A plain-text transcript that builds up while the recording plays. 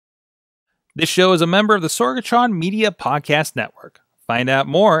This show is a member of the Sorgatron Media Podcast Network. Find out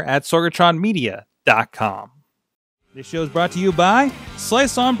more at sorgatronmedia.com. This show is brought to you by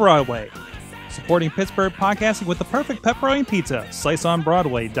Slice on Broadway, supporting Pittsburgh podcasting with the perfect pepperoni pizza,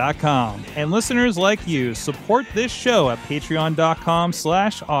 sliceonbroadway.com. And listeners like you, support this show at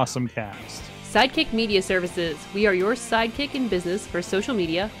patreon.com/awesomecast. Sidekick Media Services. We are your sidekick in business for social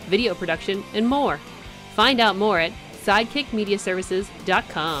media, video production, and more. Find out more at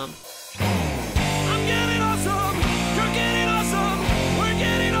sidekickmediaservices.com. I'm getting awesome, you're getting awesome, we're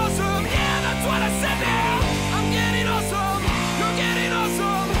getting awesome, yeah, that's what I said now. I'm getting awesome, you're getting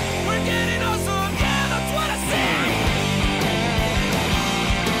awesome, we're getting awesome, yeah, that's what I said.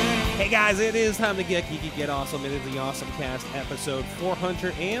 Hey guys, it is time to get geeky, get awesome. It is the AwesomeCast episode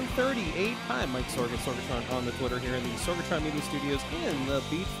 438. Hi, Mike Sorg at Sorgatron on the Twitter here in the Sorgatron Media Studios in the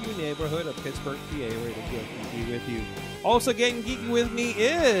Beachview neighborhood of Pittsburgh, PA, ready to get geeky with you. Also getting geeky with me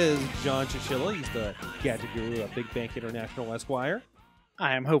is John Chilla. He's the gadget guru at Big Bank International Esquire.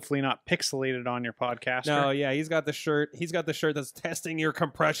 I am hopefully not pixelated on your podcast. No, yeah, he's got the shirt. He's got the shirt that's testing your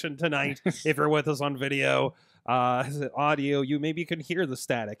compression tonight. If you're with us on video, audio, maybe you can hear the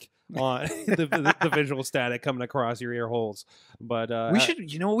static on the visual static coming across your ear holes. But we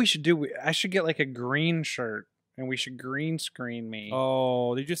should, you know what we should do? I should get like a green shirt and we should green screen me.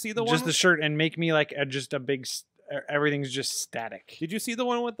 Oh, did you see the one? Just the shirt and make me like just a big. Everything's just static. Did you see the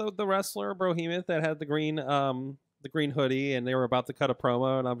one with the wrestler Brohemoth that had the green hoodie and they were about to cut a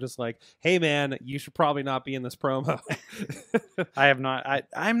promo and I'm just like, hey man, you should probably not be in this promo. I have not.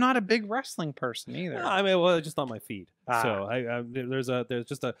 I'm not a big wrestling person either. No, I mean, well, just on my feed. So there's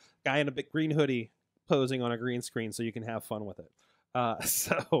just a guy in a big green hoodie posing on a green screen so you can have fun with it.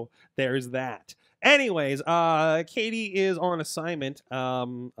 So there's that. Anyways, Katie is on assignment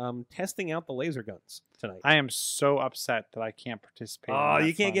testing out the laser guns tonight. I am so upset that I can't participate. Oh,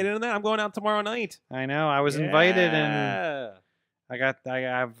 you can't get into that? I'm going out tomorrow night. I know. I was invited and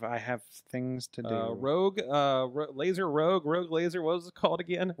I have things to do. Rogue laser. What was it called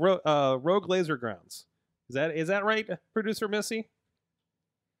again? Rogue Laser Grounds. Is that right, producer Missy?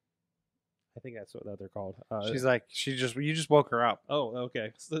 I think that's what they're called. She's like, you just woke her up. Oh,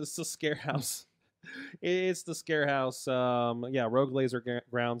 okay. It's the Scare House. It's the Scare House. Yeah, Rogue Laser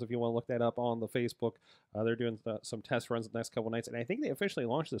Grounds. If you want to look that up on the Facebook, they're doing some test runs the next couple nights, and I think they officially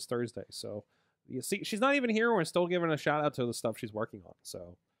launched this Thursday. So you see, she's not even here. We're still giving a shout out to the stuff she's working on.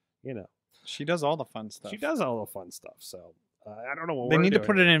 So She does all the fun stuff. She does all the fun stuff. So I don't know what they we're need to doing.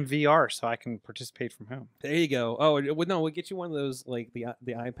 put it in VR so I can participate from home. There you go. Oh, we'll get you one of those like the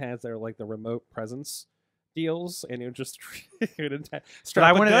iPads that are like the remote presence deals, and it just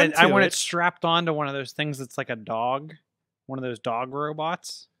I want it strapped onto one of those things that's like a dog, one of those dog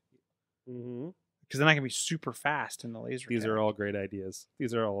robots. Mm-hmm. Because then I can be super fast in the laser. These are all great ideas.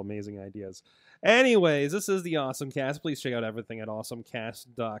 These are all amazing ideas. Anyways, this is the AwesomeCast. Please check out everything at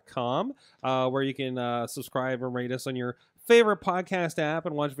awesomecast.com, where you can subscribe and rate us on your favorite podcast app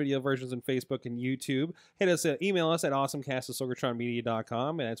and watch video versions on Facebook and YouTube. Email us at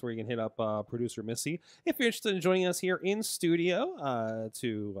awesomecast@sorgatronmedia.com, and that's where you can hit up producer Missy if you're interested in joining us here in studio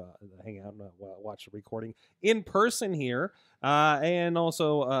to hang out and watch the recording in person here. And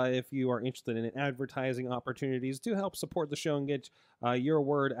also, if you are interested in advertising opportunities to help support the show and get your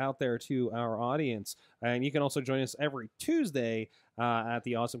word out there to our audience. And you can also join us every Tuesday at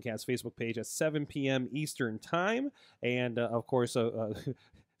the AwesomeCast Facebook page at 7 p.m. Eastern Time. And, of course,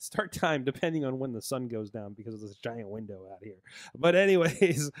 start time depending on when the sun goes down because of this giant window out here. But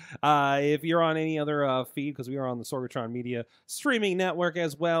anyways, if you're on any other feed, because we are on the Sorgatron Media streaming network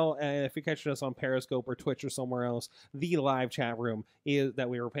as well, and if you're catching us on Periscope or Twitch or somewhere else, the live chat room that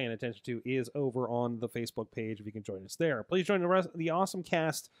we were paying attention to is over on the Facebook page. If you can join us there, please join the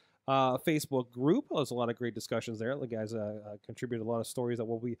AwesomeCast Facebook group. There's a lot of great discussions there. The guys contribute a lot of stories that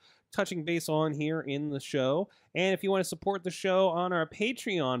we'll be touching base on here in the show. And if you want to support the show on our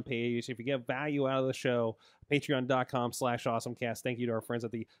Patreon page, if you get value out of the show, patreon.com/awesomecast. Thank you to our friends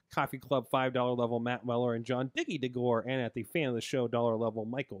at the Coffee Club $5 level, Matt Weller and John Dickey DeGore, and at the Fan of the Show $1 level,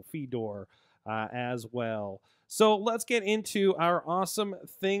 Michael Fedor as well. So let's get into our awesome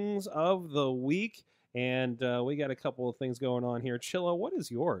things of the week. And we got a couple of things going on here. Chilla, what is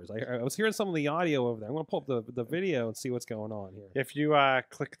yours? I was hearing some of the audio over there. I'm going to pull up the video and see what's going on here. If you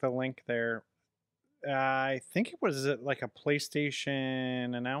click the link there, I think it was like a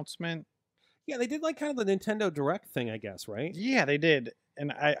PlayStation announcement. Yeah, they did like kind of the Nintendo Direct thing, I guess, right? Yeah, they did.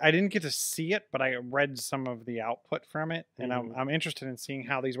 And I didn't get to see it, but I read some of the output from it. And I'm interested in seeing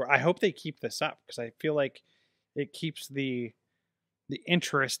how these work. I hope they keep this up because I feel like it keeps the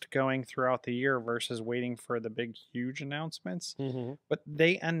interest going throughout the year versus waiting for the big, huge announcements. Mm-hmm. But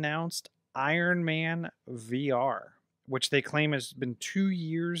they announced Iron Man VR, which they claim has been 2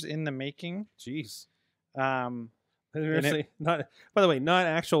 years in the making. Jeez. And Not, by the way, not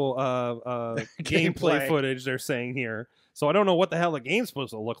actual gameplay footage they're saying here. So I don't know what the hell the game's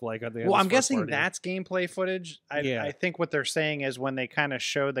supposed to look like at the end. Well, of I'm this first guessing party. that's gameplay footage. I think what they're saying is when they kind of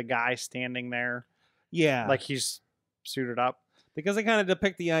show the guy standing there, like he's suited up. Because they kind of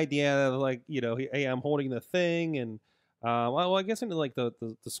depict the idea of like, hey, I'm holding the thing, and well, I guess into like the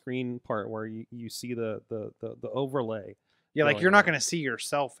screen part where you see the overlay. Yeah, like you're not going to see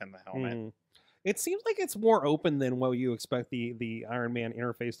yourself in the helmet. Mm. It seems like it's more open than what you expect the Iron Man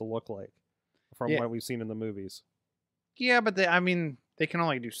interface to look like from what we've seen in the movies. Yeah, but they can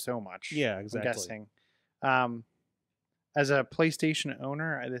only do so much. Yeah, exactly. I'm guessing. As a PlayStation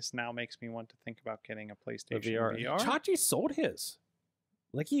owner, this now makes me want to think about getting a PlayStation VR. Chachi sold his.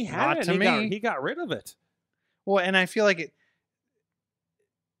 Like he had Not it, to and me. he got rid of it. Well, and I feel like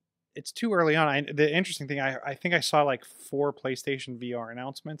it's too early on. The interesting thing, I think I saw like 4 PlayStation VR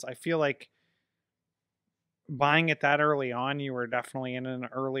announcements. I feel like buying it that early on, you were definitely in an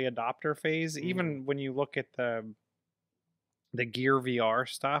early adopter phase. Even when you look at the Gear VR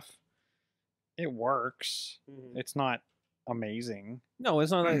stuff, it works. It's not amazing. No,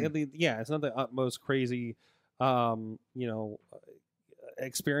 it's not like it's not the utmost crazy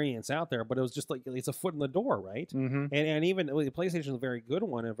experience out there, but it was just like it's a foot in the door, right? And even the PlayStation is a very good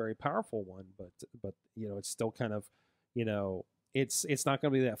one and a very powerful one, but it's still kind of it's not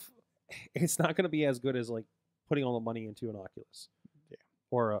going to be that it's not going to be as good as like putting all the money into an Oculus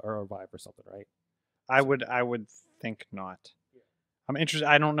or a Vive or something, right? I would think not. I'm interested.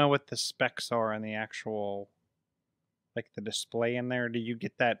 I don't know what the specs are on the actual, like the display in there. Do you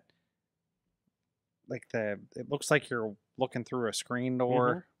get that? Like it looks like you're looking through a screen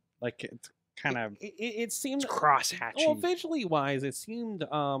door. Like it's kind of. It seemed cross-hatchy. Well, visually wise, it seemed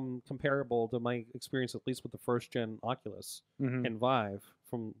comparable to my experience, at least with the first gen Oculus and Vive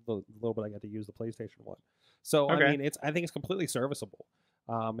from the little bit I got to use the PlayStation one. So I mean, I think it's completely serviceable.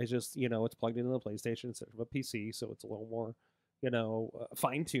 It's just it's plugged into the PlayStation instead of a PC, so it's a little more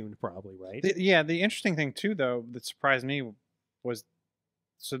fine-tuned probably, right? The interesting thing too, though, that surprised me was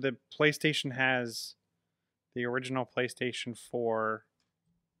so the PlayStation has the original PlayStation 4,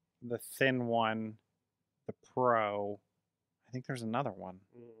 the thin one, the Pro. I think there's another one.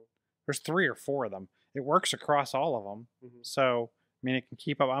 There's 3 or 4 of them. It works across all of them. So I mean, it can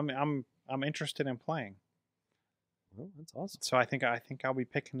keep up. I'm interested in playing. Well, that's awesome. So I think I'll be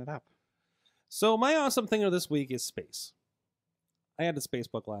picking it up. So my awesome thing of this week is space. I had the space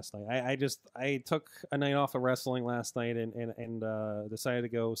book last night. I took a night off of wrestling last night and decided to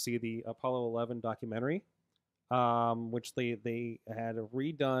go see the Apollo 11 documentary, which they had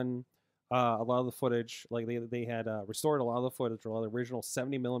redone a lot of the footage. Like they had restored a lot of the footage, a lot of the original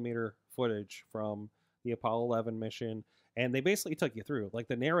 70 millimeter footage from the Apollo 11 mission, and they basically took you through. Like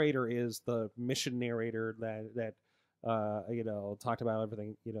the narrator is the mission narrator that talked about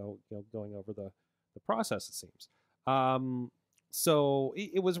everything going over the process, it seems. So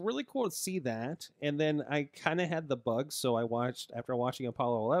it was really cool to see that. And then I kind of had the bug. So after watching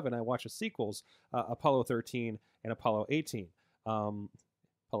Apollo 11, I watched the sequels, Apollo 13 and Apollo 18.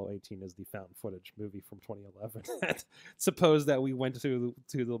 Apollo 18 is the found footage movie from 2011. That supposed that we went to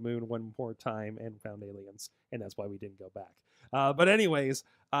the moon one more time and found aliens. And that's why we didn't go back. But anyways,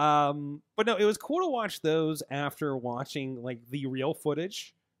 but no, it was cool to watch those after watching like the real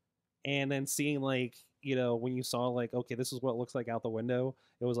footage and then seeing like, when you saw like, okay, this is what it looks like out the window.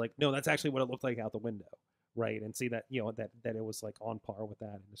 It was like, no, that's actually what it looked like out the window. Right. And see that, that it was like on par with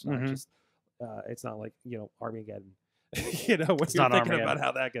that. And it's not just, it's not like, Armageddon, when you're thinking Armageddon. about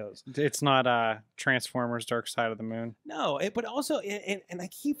how that goes. It's not Transformers Dark Side of the Moon. No, but also, and I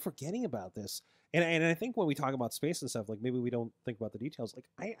keep forgetting about this. And I think when we talk about space and stuff, like maybe we don't think about the details. Like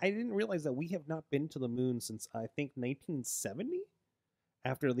I didn't realize that we have not been to the moon since I think 1970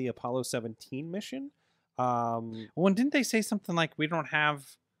 after the Apollo 17 mission. Well, and didn't they say something like we don't have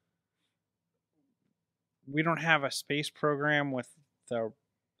a space program with the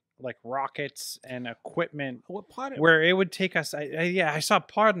like rockets and equipment where it would take us? I saw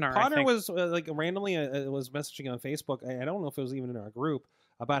Podner. Podner was like randomly was messaging on Facebook. I don't know if it was even in our group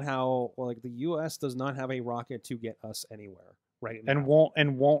about how like the U.S. does not have a rocket to get us anywhere right now,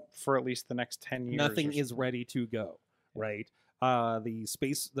 and won't for at least the next 10 years. Nothing is ready to go. Right. The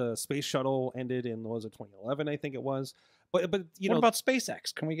space shuttle ended in, was it 2011? I think it was. But you What know, about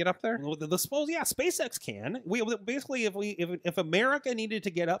SpaceX? Can we get up there? well, the suppose, yeah, SpaceX can. We basically, if America needed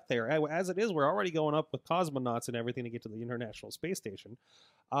to get up there, as it is, we're already going up with cosmonauts and everything to get to the International Space Station.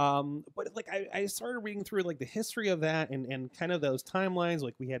 But like I started reading through like the history of that and kind of those timelines.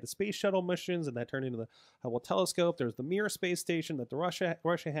 Like we had the space shuttle missions, and that turned into the Hubble telescope. There's the Mir space station that the Russia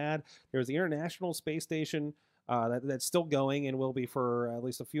had. There's the International Space Station. That's still going and will be for at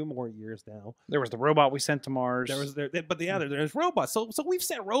least a few more years now. There was the robot we sent to Mars. There's robots. So we've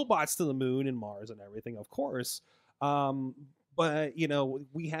sent robots to the moon and Mars and everything, of course. But you know,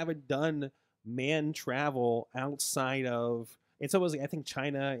 we haven't done manned travel outside of. And so I think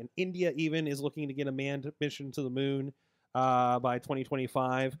China and India even is looking to get a manned mission to the moon by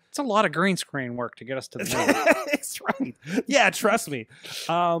 2025. It's a lot of green screen work to get us to the moon. That's right. Yeah, trust me.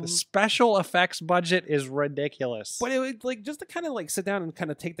 The special effects budget is ridiculous. But it would like just to kind of like sit down and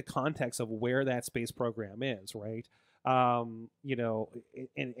kind of take the context of where that space program is, right? You know,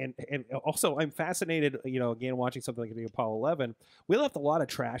 and also I'm fascinated, you know, again watching something like the Apollo 11. We left a lot of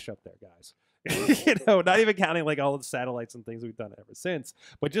trash up there, guys. You know, not even counting like all the satellites and things we've done ever since,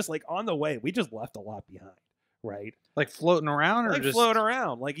 but just like on the way, we just left a lot behind. Right, like floating around, or like just floating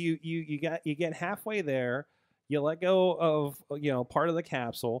around. Like you get halfway there, you let go of part of the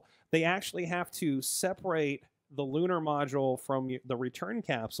capsule. They actually have to separate the lunar module from the return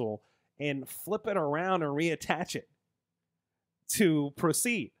capsule and flip it around and reattach it to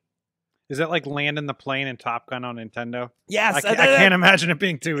proceed. Is that like landing the plane in Top Gun on Nintendo? Yes, I can't imagine it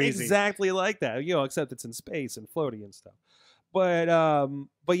being too easy. Exactly like that, except it's in space and floaty and stuff. But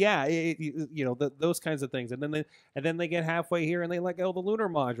yeah, those kinds of things, and then they get halfway here and they let go of the lunar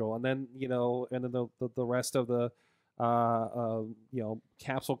module, and then the rest of the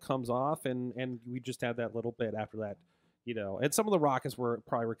capsule comes off, and we just have that little bit after that, and some of the rockets were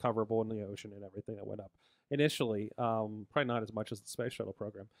probably recoverable in the ocean and everything that went up initially, probably not as much as the space shuttle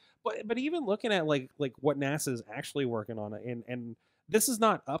program, but even looking at like what NASA is actually working on, and this is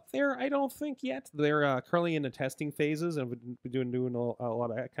not up there, I don't think, yet. They're currently in the testing phases and doing a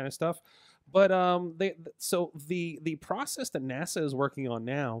lot of that kind of stuff. But the process that NASA is working on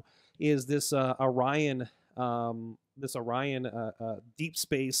now is this Orion deep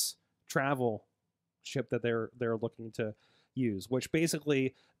space travel ship that they're looking to use. Which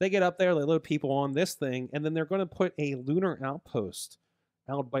basically they get up there, they load people on this thing, and then they're going to put a lunar outpost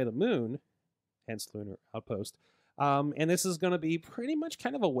out by the moon, hence lunar outpost. And this is going to be pretty much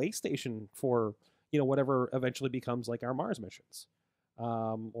kind of a way station for, whatever eventually becomes like our Mars missions,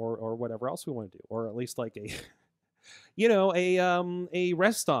 or whatever else we want to do, or at least like a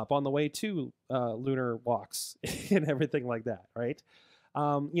rest stop on the way to lunar walks and everything like that, right?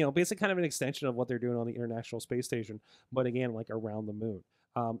 Basically kind of an extension of what they're doing on the International Space Station, but again, like around the moon.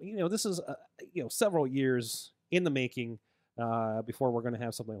 This is several years in the making. Before we're going to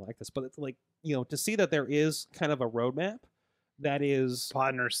have something like this, but it's like, to see that there is kind of a roadmap that is.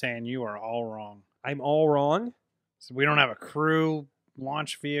 Podner's saying you are all wrong. I'm all wrong. So we don't have a crew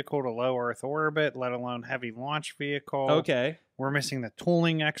launch vehicle to low Earth orbit, let alone heavy launch vehicle. Okay. We're missing the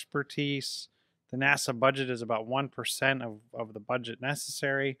tooling expertise. The NASA budget is about 1% of the budget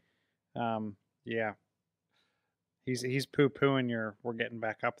necessary. Yeah. He's poo-pooing we're getting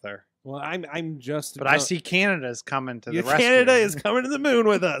back up there. Well, I'm just. But I see Canada's coming to the rescue. Canada is coming to the moon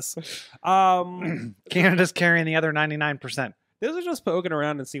with us. Canada's carrying the other 99%. This is just poking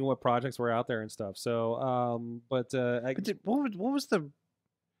around and seeing what projects were out there and stuff. So, what was the?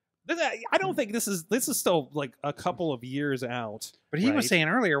 I don't think this is still like a couple of years out. But he was saying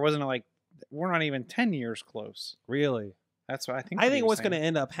earlier, wasn't it like we're not even 10 years close? Really? That's what I think. I think what's going to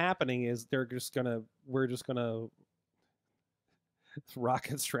end up happening is we're just gonna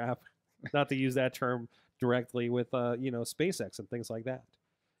rocket strap, not to use that term directly, with SpaceX and things like that.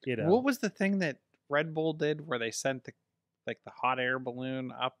 What was the thing that Red Bull did where they sent the hot air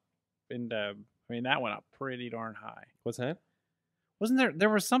balloon up into? I mean, that went up pretty darn high. What's that? Wasn't there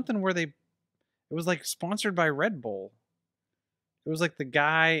was something where it was like sponsored by Red Bull. It was like the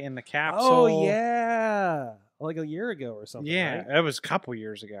guy in the capsule. Oh yeah, like a year ago or something. Yeah, right? It was a couple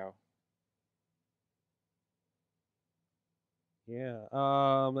years ago. Yeah.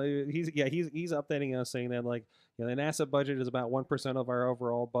 He's updating us saying that the NASA budget is about 1% of our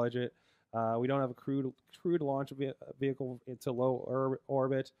overall budget. We don't have a crewed launch vehicle into low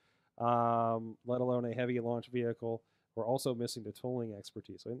orbit, let alone a heavy launch vehicle. We're also missing the tooling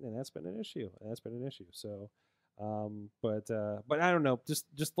expertise, and that's been an issue. So, but I don't know.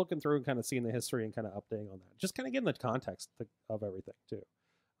 Just looking through and kind of seeing the history and kind of updating on that. Just kind of getting the context of everything too.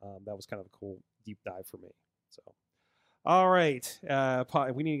 That was kind of a cool deep dive for me. So. All right.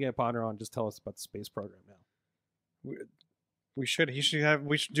 We need to get Podner on. Just tell us about the space program now. We should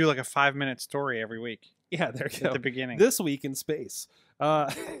do like a 5-minute story every week Yeah, there you go. at the beginning. This week in space.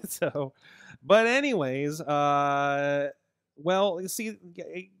 So, but anyways, well, you see,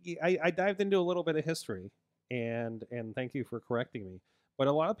 I dived into a little bit of history, and thank you for correcting me. But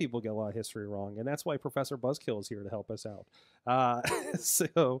a lot of people get a lot of history wrong, and that's why Professor Buzzkill is here to help us out.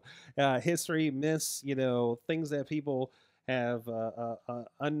 So, history, myths, things that people have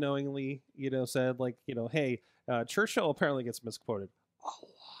unknowingly, said, like, hey, Churchill apparently gets misquoted a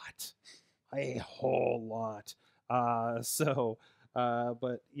lot, a whole lot.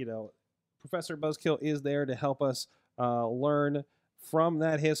 But Professor Buzzkill is there to help us learn from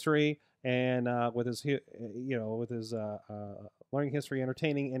that history, and with his learning history,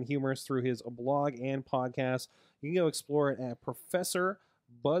 entertaining and humorous through his blog and podcast. You can go explore it at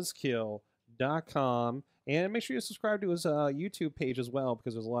ProfessorBuzzkill.com, and make sure you subscribe to his YouTube page as well,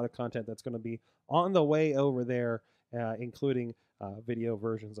 because there's a lot of content that's going to be on the way over there, including video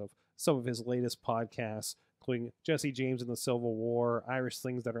versions of some of his latest podcasts, including Jesse James and the Civil War, Irish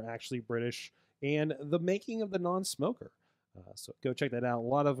Things That Are Actually British, and The Making of the Non-Smoker. So go check that out. A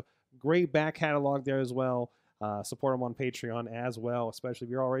lot of great back catalog there as well. Support them on Patreon as well, especially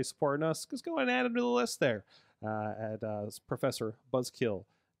if you're already supporting us. Just go ahead and add them to the list there at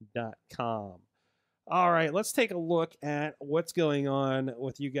ProfessorBuzzkill.com. All right, let's take a look at what's going on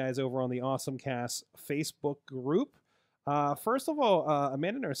with you guys over on the AwesomeCast Facebook group. First of all,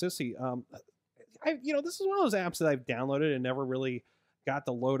 Amanda Narcissi, this is one of those apps that I've downloaded and never really got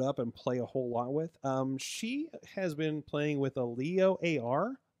to load up and play a whole lot with. She has been playing with a Leo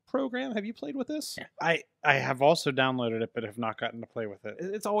AR program. Have you played with this? I have also downloaded it, but have not gotten to play with it.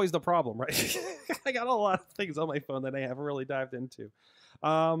 It's always the problem, right? I got a lot of things on my phone that I haven't really dived into.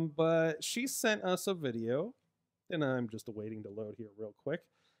 But she sent us a video, and I'm just waiting to load here real quick.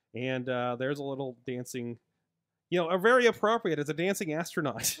 And there's a little dancing, very appropriate. It's a dancing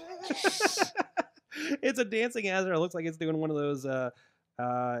astronaut. It's a dancing astronaut. It looks like it's doing one of those, and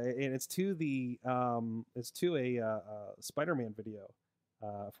it's to a Spider-Man video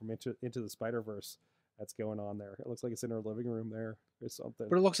from Into the Spider-Verse that's going on there. It looks like it's in her living room there or something.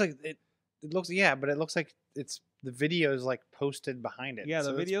 But it looks like it looks like it's the video is like posted behind it. Yeah,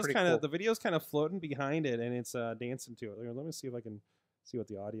 so the video's kind of cool. the video's kind of floating behind it, and it's dancing to it. Let me see if I can see what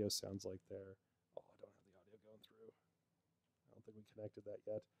the audio sounds like there. Oh, I don't have the audio going through. I don't think we connected that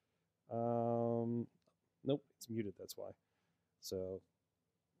yet. Nope, it's muted. That's why. So,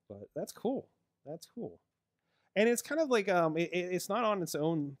 but that's cool. That's cool. And it's kind of like it's not on its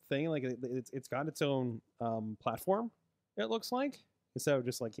own thing. Like it's got its own platform. It looks like, instead of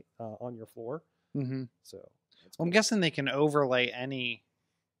just like on your floor. Mm-hmm. So I'm guessing they can overlay any.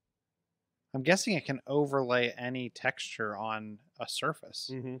 I'm guessing it can overlay any texture on a surface.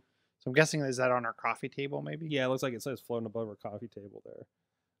 Mm-hmm. So I'm guessing, is that on our coffee table maybe? Yeah, it looks like it says floating above our coffee table there.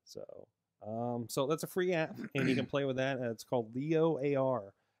 So so that's a free app, and you can play with that. It's called Leo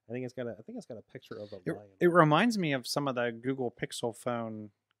AR. I think it's got a picture of a lion. It reminds me of some of the Google Pixel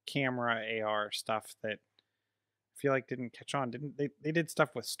phone camera AR stuff that I feel like didn't catch on. Didn't they? They did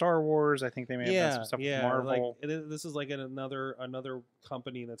stuff with Star Wars. I think they may have done some stuff with Marvel. This is like another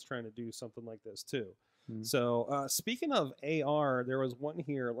company that's trying to do something like this too. Mm. So speaking of AR, there was one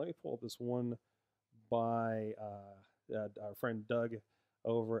here. Let me pull up this one by our friend Doug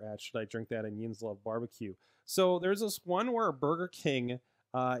over at Should I Drink That and Yins Love Barbecue. So there's this one where Burger King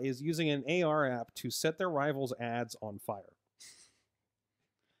is using an AR app to set their rivals' ads on fire.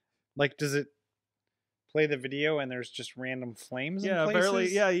 Like, does it play the video and there's just random flames? Yeah, in places?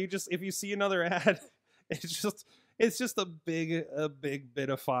 barely. Yeah, if you see another ad, it's just a big bit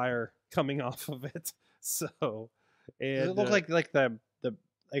of fire coming off of it. So, and, does it look like the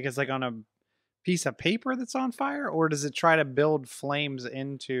like it's like on a piece of paper that's on fire, or does it try to build flames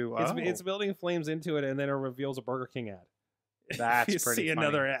into? It's building flames into it, and then it reveals a Burger King ad. That's you pretty see funny.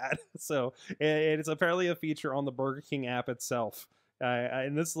 Another ad. So it's apparently a feature on the Burger King app itself.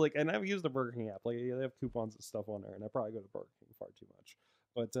 And this is like, and I've used the Burger King app. Like they have coupons and stuff on there, and I probably go to Burger King far too much.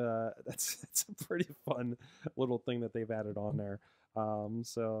 But it's a pretty fun little thing that they've added on there. Burger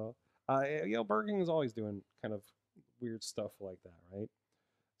King is always doing kind of weird stuff like that, right?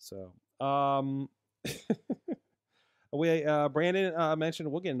 So Brandon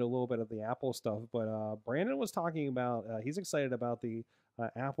mentioned, we'll get into a little bit of the Apple stuff, but Brandon was talking about he's excited about the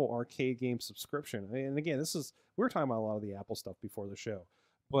Apple Arcade game subscription. And again, we were talking about a lot of the Apple stuff before the show,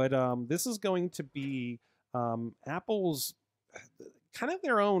 but this is going to be Apple's kind of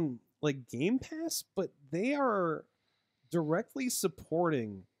their own like Game Pass, but they are directly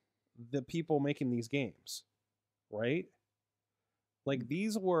supporting the people making these games, right? Like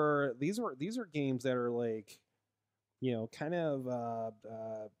these are games that are like kind of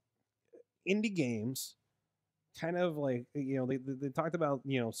indie games, kind of like, they talked about,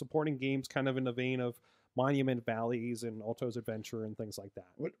 supporting games kind of in the vein of Monument Valleys and Alto's Adventure and things like that.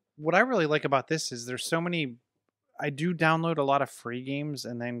 What I really like about this is there's so many. I do download a lot of free games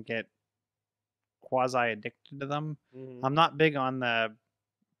and then get quasi addicted to them. I'm not big on the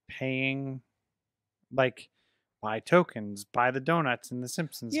paying, like buy tokens, buy the donuts in the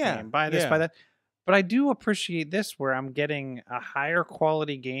Simpsons game, buy this, buy that. But I do appreciate this where I'm getting a higher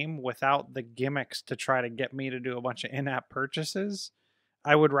quality game without the gimmicks to try to get me to do a bunch of in-app purchases.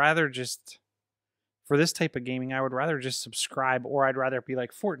 I would rather just, for this type of gaming, I would rather just subscribe, or I'd rather be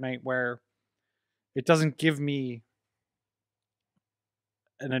like Fortnite where it doesn't give me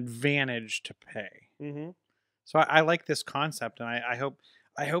an advantage to pay. So I like this concept, and I hope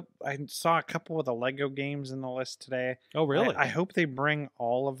I saw a couple of the Lego games in the list today. Oh, really? I hope they bring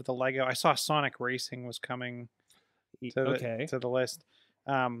all of the Lego. I saw Sonic Racing was coming to the list.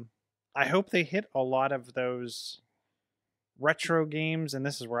 I hope they hit a lot of those retro games, and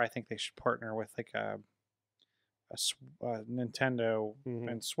this is where I think they should partner with like a Nintendo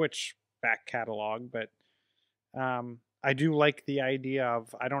and Switch back catalog. But I do like the idea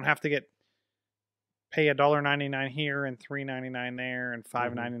of I don't have to pay $1.99 here and $3.99 there and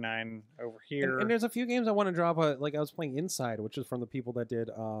 $5.99 over here. And there's a few games I want to drop. Like I was playing Inside, which is from the people that did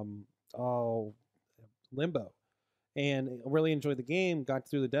Limbo, and I really enjoyed the game. Got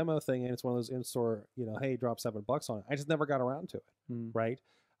through the demo thing, and it's one of those in-store, hey, drop $7 on it. I just never got around to it. Right?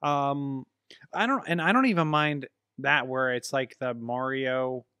 I don't even mind that where it's like the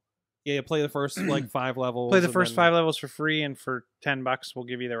Mario. Yeah, you play the first like 5 levels. Play the first 5 levels for free, and for $10 we'll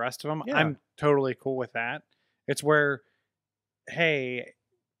give you the rest of them. Yeah. I'm totally cool with that. It's where, hey,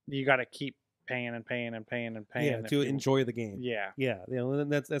 you got to keep paying and paying and paying and paying. Yeah, to enjoy the game. Yeah.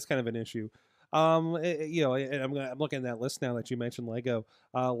 That's kind of an issue. I'm looking at that list now that you mentioned Lego.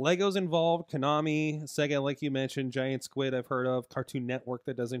 Lego's involved, Konami, Sega, like you mentioned, Giant Squid I've heard of, Cartoon Network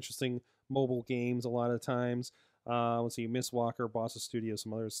that does interesting mobile games a lot of times. Let's see, Miss Walker, Boston Studios,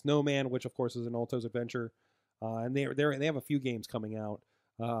 some others. Snowman, which of course is an Alto's Adventure, and they have a few games coming out.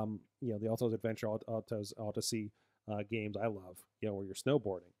 The Alto's Adventure, Alto's Odyssey games I love. Where you're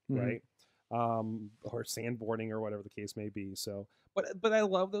snowboarding, right, or sandboarding or whatever the case may be. So, but I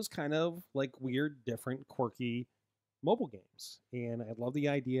love those kind of like weird, different, quirky mobile games, and I love the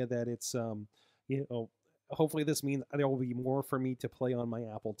idea that it's hopefully this means there will be more for me to play on my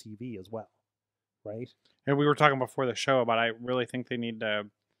Apple TV as well. Right. And we were talking before the show about I really think they need to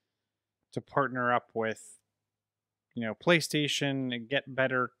partner up with, PlayStation and get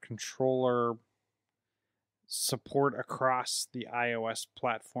better controller support across the iOS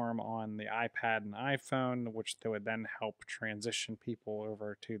platform on the iPad and iPhone, which they would then help transition people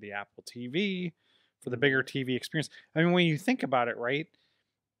over to the Apple TV for the bigger TV experience. I mean, when you think about it, right?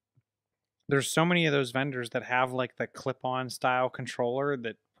 There's so many of those vendors that have like the clip-on style controller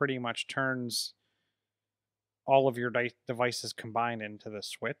that pretty much turns all of your devices combined into the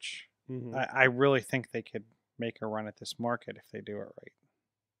Switch. I really think they could make a run at this market if they do it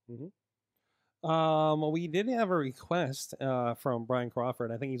right. We did have a request from Brian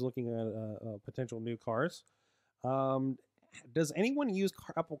Crawford. I think he's looking at potential new cars. Does anyone use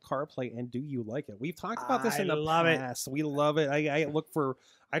Apple CarPlay, and do you like it? We've talked about this in the past. We love it. I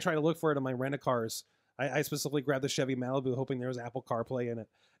try to look for it in my rent-a-cars. I specifically grabbed the Chevy Malibu hoping there was Apple CarPlay in it,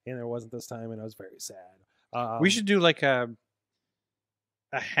 and there wasn't this time, and I was very sad. We should do like a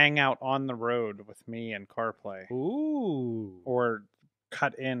hangout on the road with me and CarPlay. Ooh. Or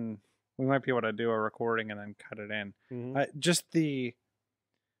cut in. We might be able to do a recording and then cut it in. Just the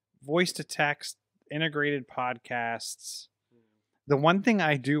voice to text, integrated podcasts. The one thing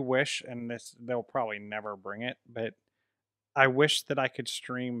I do wish, and they'll probably never bring it, but I wish that I could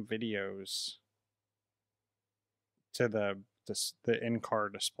stream videos to the in-car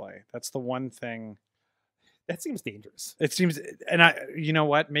display. That's the one thing. That seems dangerous. It seems, and you know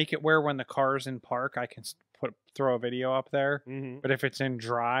what? Make it where when the car's in park, I can throw a video up there. But if it's in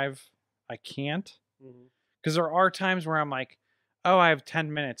drive, I can't. Because there are times where I'm like, oh, I have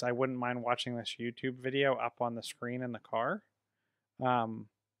 10 minutes. I wouldn't mind watching this YouTube video up on the screen in the car,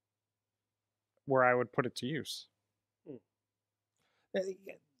 where I would put it to use.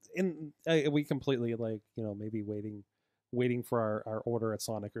 And we completely maybe waiting for our order at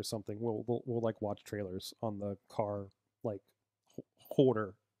Sonic or something. We'll like watch trailers on the car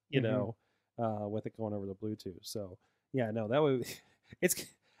holder, with it going over the Bluetooth. So yeah, no, that would.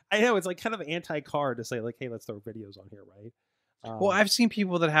 I know it's like kind of anti-car to say like, hey, let's throw videos on here, right? Well, I've seen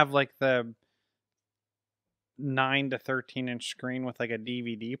people that have like the 9 to 13 inch screen with like a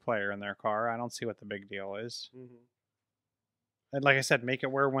DVD player in their car. I don't see what the big deal is. and like I said, make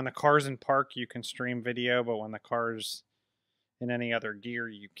it where when the car's in park, you can stream video, but when the car's in any other gear,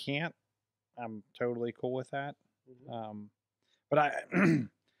 you can't. I'm totally cool with that. But I,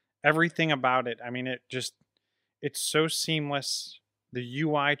 everything about it, I mean, it's so seamless. The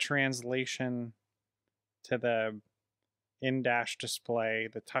UI translation to the in-dash display,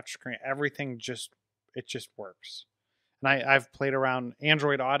 the touchscreen, everything just works. And I've played around.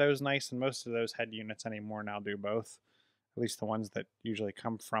 Android Auto's nice, and most of those head units anymore now do both. At least the ones that usually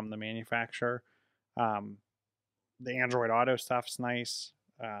come from the manufacturer. The Android Auto stuff's nice.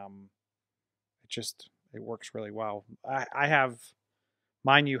 It works really well. I have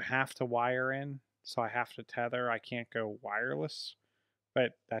mine. You have to wire in, so I have to tether. I can't go wireless,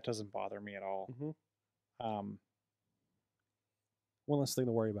 but that doesn't bother me at all. One less thing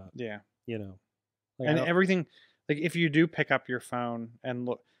to worry about. Yeah, Like, and everything. Like if you do pick up your phone and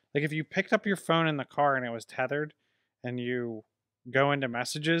look, like if you picked up your phone in the car and it was tethered, and you go into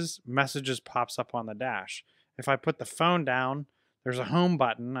messages pops up on the dash. If I put the phone down, there's a home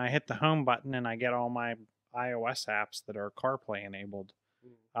button. I hit the home button and I get all my iOS apps that are CarPlay enabled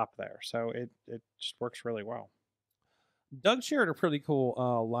up there. So it just works really well. Doug shared a pretty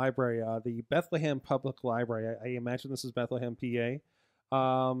cool library. The Bethlehem Public Library, I imagine this is Bethlehem, PA,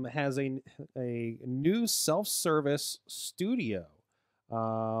 has a new self-service studio.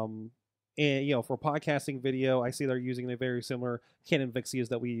 And for podcasting video, I see they're using a very similar Canon Vixias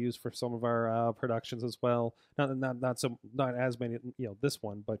that we use for some of our productions as well. Not as many, this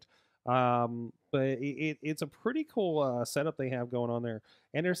one, but it's a pretty cool setup they have going on there.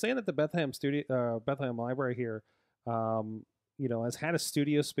 And they're saying that the Bethlehem Library here, has had a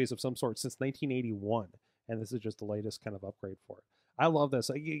studio space of some sort since 1981, and this is just the latest kind of upgrade for it. I love this.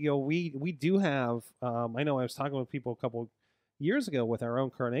 We do have. I know I was talking with people a couple years ago with our own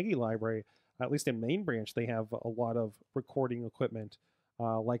Carnegie Library. At least in Main Branch, they have a lot of recording equipment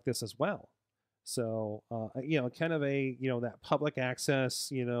like this as well. So kind of a that public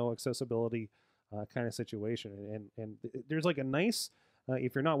access, accessibility kind of situation. And there's like a nice.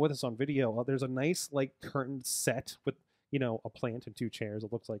 If you're not with us on video, there's a nice like curtain set with a plant and two chairs.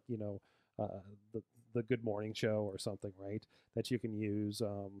 It looks like the Good Morning Show or something, right? That you can use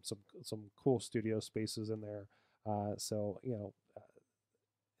some cool studio spaces in there. I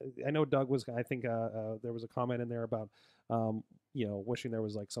know Doug was. I think there was a comment in there about wishing there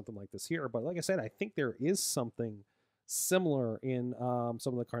was like something like this here. But like I said, I think there is something similar in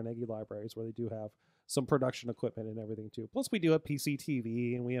some of the Carnegie libraries where they do have some production equipment and everything too. Plus, we do have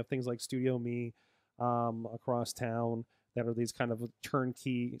PCTV, and we have things like Studio Me across town that are these kind of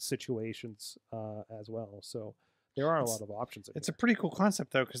turnkey situations as well. So there are a lot of options. It's a pretty cool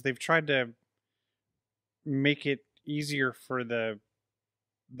concept though, because they've tried to make it easier for the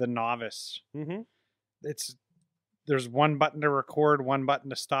novice. There's one button to record, one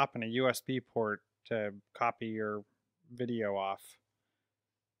button to stop, and a USB port to copy your video off.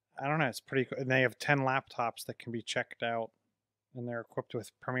 I don't know. It's pretty cool. And they have 10 laptops that can be checked out, and they're equipped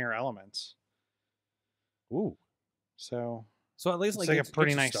with Premiere Elements. Ooh. So at least it's like a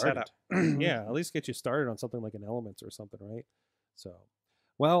pretty nice setup. Yeah, at least get you started on something like an Elements or something, right? So,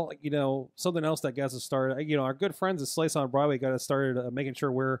 well, something else that gets us started. Our good friends at Slice on Broadway got us started making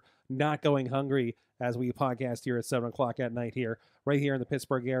sure we're not going hungry as we podcast here at 7 o'clock at night here, right here in the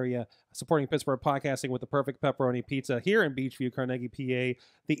Pittsburgh area, supporting Pittsburgh podcasting with the perfect pepperoni pizza here in Beachview, Carnegie, PA,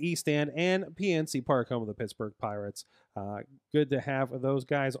 the East End, and PNC Park, home of the Pittsburgh Pirates. Good to have those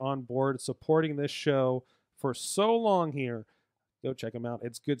guys on board supporting this show for so long here. Go check them out.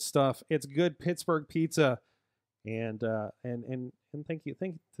 It's good stuff. It's good Pittsburgh pizza. And thank you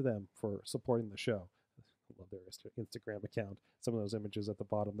to them for supporting the show. I love their Instagram account. Some of those images at the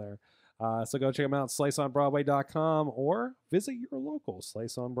bottom there. So go check them out, sliceonbroadway.com, or visit your local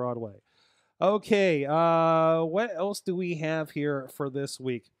Slice on Broadway. Okay, what else do we have here for this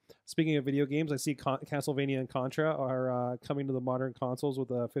week? Speaking of video games, I see Castlevania and Contra are coming to the modern consoles with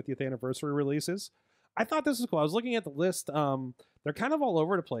the 50th anniversary releases. I thought this was cool. I was looking at the list. They're kind of all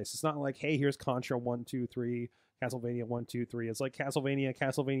over the place. It's not like, hey, here's Contra 1, 2, 3, Castlevania 1, 2, 3. It's like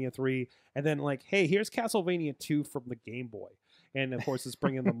Castlevania 3, and then like, hey, here's Castlevania 2 from the Game Boy. And of course, it's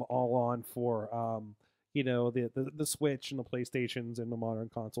bringing them all on for the Switch and the PlayStations and the modern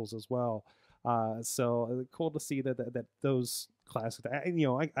consoles as well. So cool to see that those classics.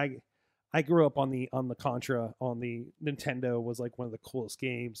 I grew up on the Contra on the Nintendo was like one of the coolest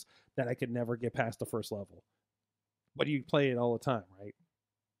games that I could never get past the first level. But you play it all the time, right?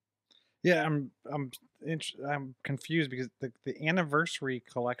 Yeah, I'm confused because the anniversary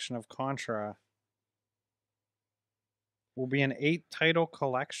collection of Contra will be an 8-title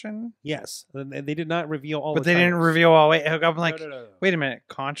collection. Yes, and they did not reveal all. But the they didn't titles. reveal all. Wait, I'm like, No. wait a minute.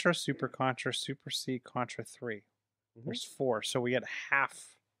 Contra, Super Contra, Super C, Contra 3. Mhm. There's 4, so we get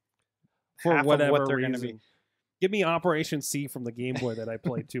half. For half whatever of what they're reason. going to be. Give me Operation C from the Game Boy that I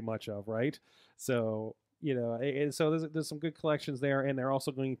played too much of, right? So so there's some good collections there, and they're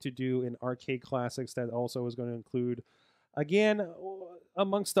also going to do an arcade classics that also is going to include, again,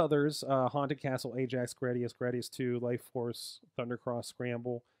 amongst others, Haunted Castle, Ajax, Gradius 2, Life Force, Thundercross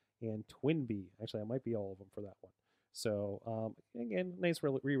Scramble, and Twinbee. Actually, that might be all of them for that one. So again, nice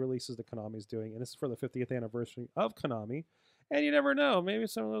re-releases that Konami's doing, and this is for the 50th anniversary of Konami. And you never know, maybe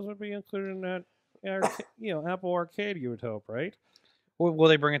some of those would be included in that, Apple Arcade. You would hope, right? Will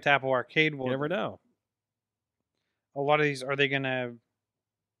they bring it to Apple Arcade? You never know. A lot of these, are they gonna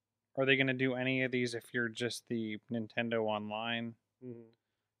do any of these if you're just the Nintendo Online? Mm-hmm.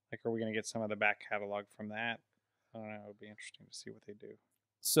 Like, are we gonna get some of the back catalog from that? I don't know. It would be interesting to see what they do.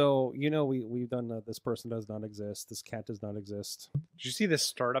 So we've done this person does not exist. This cat does not exist. Did you see this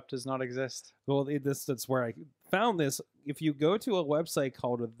startup does not exist? Well, that's where I found this. If you go to a website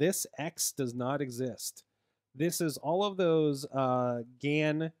called This X Does Not Exist, this is all of those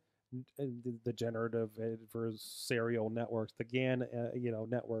GAN, the generative adversarial networks, the GAN,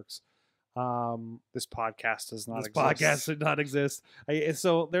 networks. This podcast does not This exist. podcast did not exist.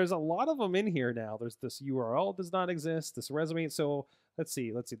 So there's a lot of them in here now. There's this URL does not exist. This resume. So let's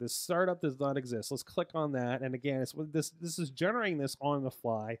see. This startup does not exist. Let's click on that. And again, it's this is generating this on the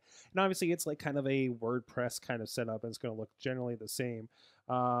fly. And obviously, it's like kind of a WordPress kind of setup, and it's going to look generally the same.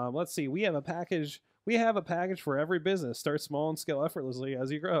 Let's see. We have a package. We have a package for every business. Start small and scale effortlessly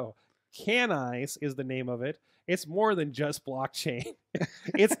as you grow. Canice is the name of it. It's more than just blockchain.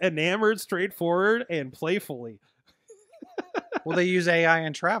 It's enamored, straightforward, and playfully. Well, they use AI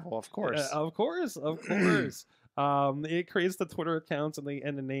in travel, of course. Of course. It creates the Twitter accounts and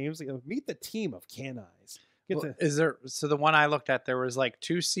the names. Meet the team of Canice. So the one I looked at, there was like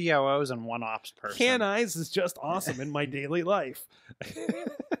 2 COOs and 1 ops person. Canice is just awesome in my daily life.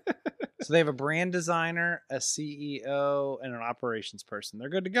 So they have a brand designer, a CEO, and an operations person. They're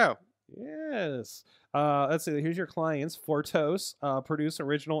good to go. Yes. Let's see. Here's your clients. Fortos, produce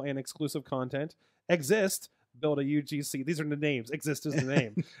original and exclusive content. Exist, build a UGC. These are the names. Exist is the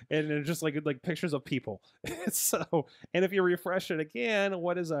name. And they're just like pictures of people. So, and if you refresh it again,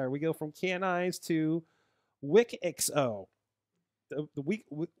 what is our? We go from Canice to WikXO. The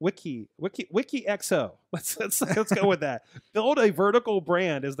WikiXO. Let's go with that. Build a vertical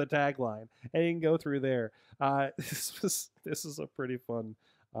brand is the tagline, and you can go through there. This is a pretty fun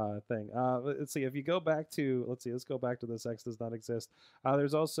thing. Let's see. If you go back to let's go back to This X Does Not Exist.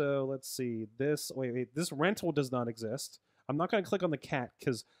 There's also this. Wait. This rental does not exist. I'm not going to click on the cat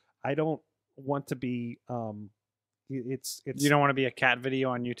because I don't want to be. It's You don't want to be a cat video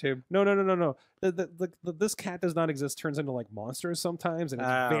on YouTube? No. This cat does not exist turns into like monsters sometimes, and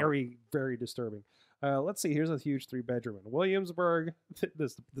it's very, very disturbing. Let's see. Here's a huge 3-bedroom in Williamsburg.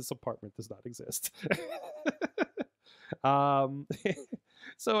 This apartment does not exist.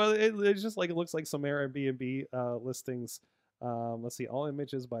 So it's just like it looks like some Airbnb listings. Let's see. All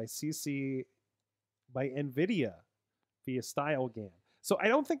images by NVIDIA via StyleGAN. So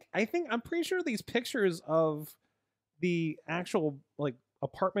I'm pretty sure these pictures of the actual like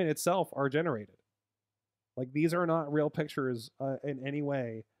apartment itself are generated. Like these are not real pictures in any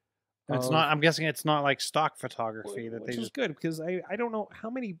way. It's not. I'm guessing it's not like stock photography that which they is just. good because I don't know how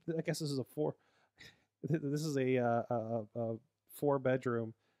many. I guess this is a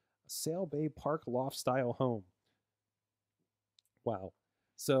 4-bedroom Sail Bay Park loft style home. Wow.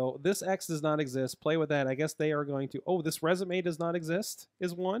 So This X does not exist. Play with that. I guess they are going to. Oh, this resume does not exist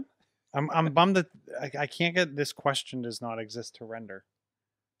is one. I'm bummed that I can't get this question does not exist to render.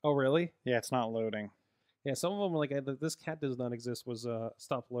 Oh, really? Yeah, it's not loading. Yeah, some of them like this cat does not exist was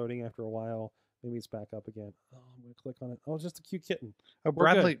stopped loading after a while. Maybe it's back up again. Oh, I'm gonna click on it. Oh, it's just a cute kitten. Oh, We're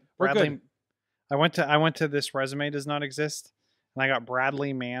good. Bradley. Good. I went to This Resume Does Not Exist, and I got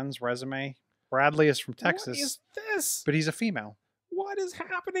Bradley Mann's resume. Bradley is from Texas. What is this? But he's a female. What is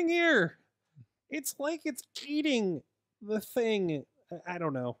happening here? It's like it's eating the thing. I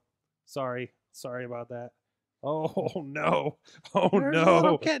don't know. Sorry about that. Oh no! Oh There's a no!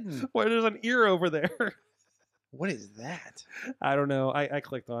 little kitten. Why there's an ear over there? What is that? I don't know. I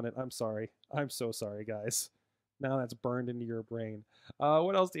clicked on it. I'm sorry. I'm so sorry, guys. Now that's burned into your brain.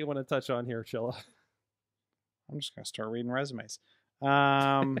 What else do you want to touch on here, Chilla? I'm just gonna start reading resumes.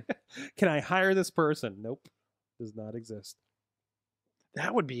 Can I hire this person? Nope. Does not exist.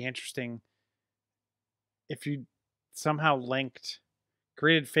 That would be interesting if you somehow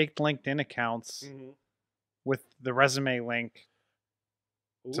created fake LinkedIn accounts with the resume link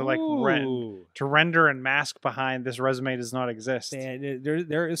to Ooh. to render and mask behind this resume does not exist. Man,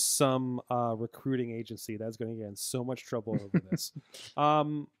 there is some recruiting agency that's going to get in so much trouble over this.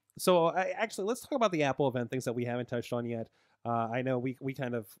 So actually, let's talk about the Apple event, things that we haven't touched on yet. I know we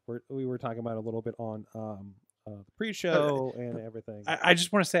kind of we were talking about it a little bit on the pre-show and everything. I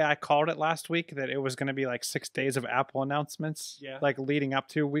just want to say I called it last week that it was going to be like 6 days of Apple announcements. Yeah. Like leading up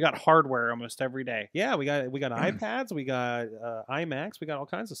to, we got hardware almost every day. Yeah, we got iPads, we got iMacs, we got all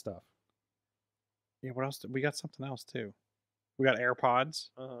kinds of stuff. Yeah. What else? We got something else too. We got AirPods.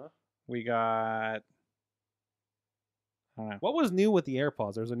 We got. I don't know. What was new with the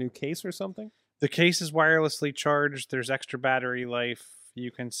AirPods? There's a new case or something? The case is wirelessly charged. There's extra battery life.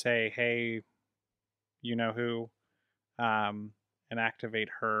 You can say, "Hey, you know who," and activate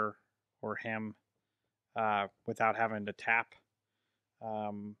her or him without having to tap.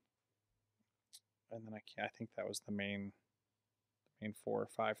 And then I think that was the main 4 or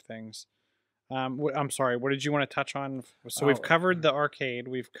 5 things. I'm sorry. What did you want to touch on? So we've covered the arcade.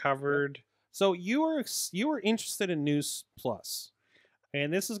 We've covered. So you were interested in News Plus,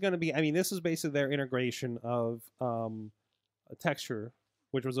 and this is going to be. I mean, this is basically their integration of Texture,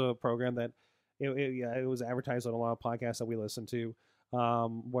 which was a program that it was advertised on a lot of podcasts that we listened to,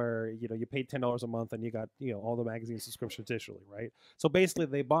 where you paid $10 a month and you got all the magazine subscriptions digitally, right? So basically,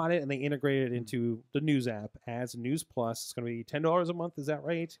 they bought it and they integrated it into the News app as News Plus. It's going to be $10 a month. Is that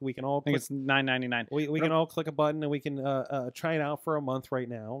right? We can all. I think it's $9.99. We can all click a button and we can try it out for a month right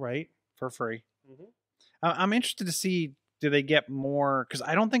now, right? For free. I'm interested to see, do they get more, because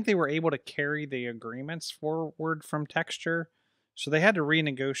I don't think they were able to carry the agreements forward from Texture, so they had to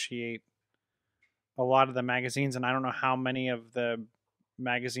renegotiate a lot of the magazines, and I don't know how many of the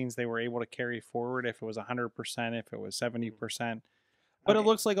magazines they were able to carry forward, if it was 100%, if it was 70%. But it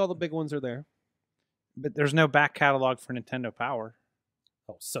looks like all the big ones are there. But there's no back catalog for Nintendo Power.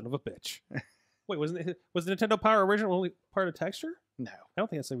 Oh, son of a bitch. Wait, was the Nintendo Power originally part of Texture? No. I don't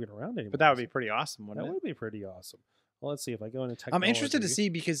think that's even around anymore. But that would be pretty awesome, wouldn't That it? would be pretty awesome. Well, let's see if I go into technology. I'm interested to see,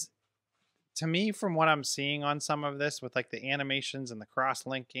 because to me, from what I'm seeing on some of this with like the animations and the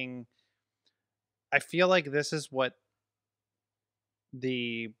cross-linking, I feel like this is what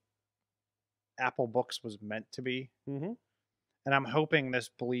the Apple Books was meant to be. Mm-hmm. And I'm hoping this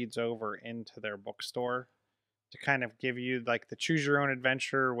bleeds over into their bookstore to kind of give you like the choose your own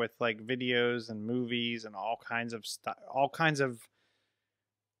adventure with like videos and movies and all kinds of stuff, all kinds of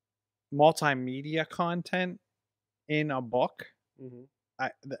multimedia content in a book. Mm-hmm.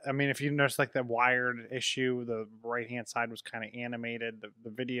 I mean, if you notice, like the Wired issue, the right-hand side was kind of animated. The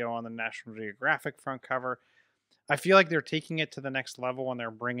video on the National Geographic front cover, I feel like they're taking it to the next level and they're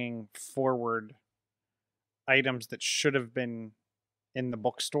bringing forward items that should have been in the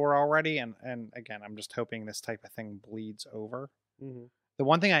bookstore already. And again, I'm just hoping this type of thing bleeds over. Mm-hmm. The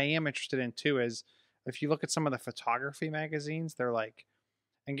one thing I am interested in too is if you look at some of the photography magazines, they're like,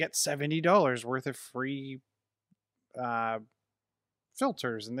 and get $70 worth of free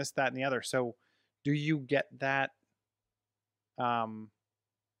filters and this, that, and the other. So do you get that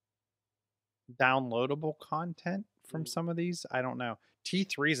downloadable content from some of these? I don't know.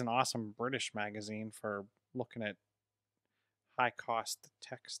 T3 is an awesome British magazine for looking at high cost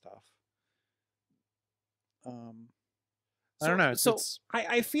tech stuff. I don't know.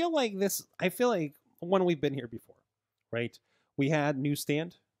 I feel like this. I feel like when we've been here before, right? We had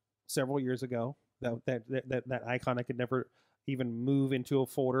Newsstand several years ago. That icon I could never even move into a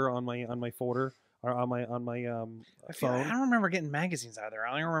folder on my folder or on my phone. I don't remember getting magazines out of there.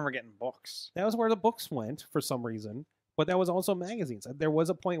 I only remember getting books. That was where the books went for some reason. But that was also magazines. There was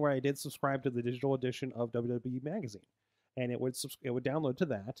a point where I did subscribe to the digital edition of WWE Magazine, and it would download to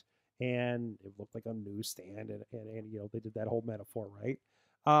that, and it looked like a newsstand, and they did that whole metaphor, right?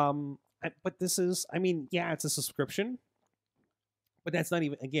 But this is, I mean, yeah, it's a subscription, but that's not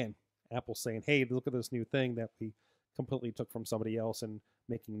even, again, Apple saying, hey, look at this new thing that we completely took from somebody else and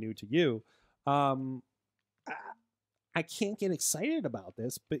making new to you. I can't get excited about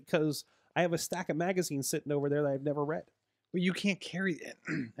this because I have a stack of magazines sitting over there that I've never read. But you can't carry it.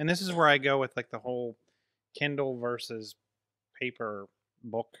 And this is where I go with like the whole Kindle versus paper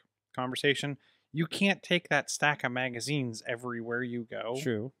book conversation. You can't take that stack of magazines everywhere you go.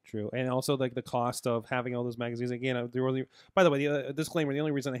 True. And also like the cost of having all those magazines. Again, by the way, the disclaimer, the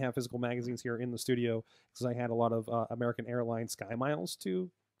only reason I have physical magazines here in the studio is because I had a lot of American Airlines Sky Miles to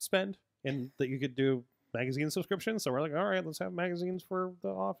spend, and that you could do magazine subscriptions. So we're like, all right, let's have magazines for the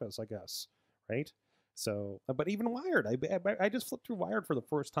office, I guess. Right? So, but even Wired, I just flipped through Wired for the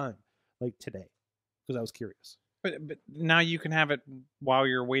first time, like today, because I was curious. But now you can have it while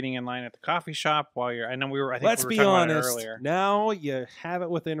you're waiting in line at the coffee shop. I think Let's we be were talking about it honest. earlier. Now you have it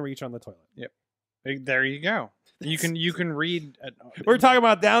within reach on the toilet. There you go. You can read. We're talking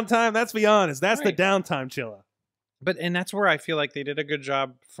about downtime. Let's be honest. That's Right. the downtime, Chilla. And that's where I feel like they did a good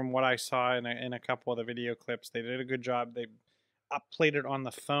job from what I saw in a couple of the video clips. They did a good job. They upplayed it on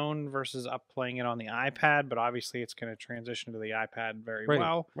the phone versus upplaying it on the iPad, but obviously it's going to transition to the iPad very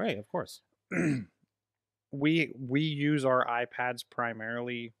well. Right, of course. We use our iPads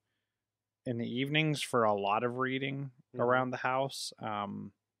primarily in the evenings for a lot of reading around the house.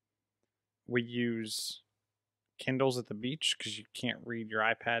 We use Kindles at the beach because you can't read your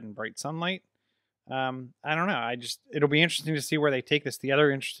iPad in bright sunlight. I don't know. It'll be interesting to see where they take this. The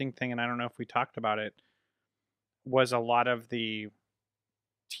other interesting thing, and I don't know if we talked about it, was a lot of the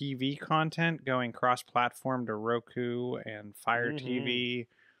TV content going cross-platform to Roku and Fire TV.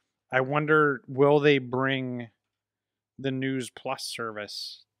 I wonder, will they bring the News Plus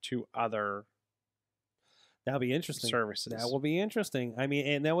service to other That'll be interesting. services? That will be interesting. I mean,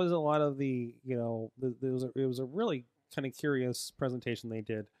 and that was a lot of the, it was a really kind of curious presentation they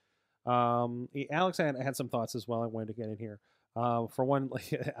did. Alex had some thoughts as well. I wanted to get in here. For one,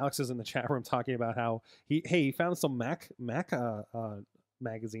 Alex is in the chat room talking about how he found some Mac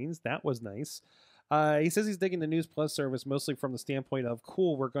magazines. That was nice. He says he's digging the News Plus service mostly from the standpoint of,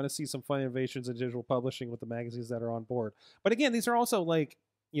 cool, we're going to see some fun innovations in digital publishing with the magazines that are on board. But again, these are also like,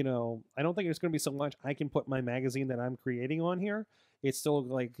 I don't think it's going to be so much I can put my magazine that I'm creating on here. It's still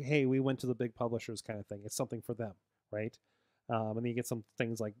like, hey, we went to the big publishers kind of thing. It's something for them, right? And then you get some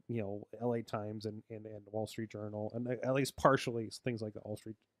things like, LA Times and Wall Street Journal, and at least partially things like the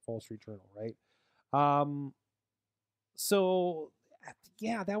Wall Street Journal, right? So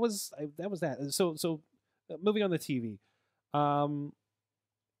yeah, that was that. So moving on to TV.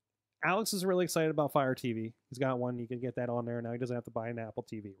 Alex is really excited about Fire TV. He's got one. You can get that on there now. He doesn't have to buy an Apple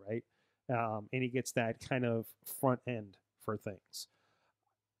TV, right? And he gets that kind of front end for things.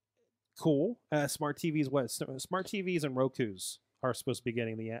 Cool. Smart TVs and Rokus are supposed to be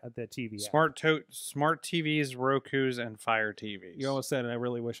getting the TV app. Smart TVs, Rokus, and Fire TVs. You almost said, and I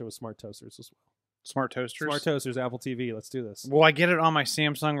really wish it was smart toasters as well. Smart toasters? Smart toasters, Apple TV. Let's do this. Will I get it on my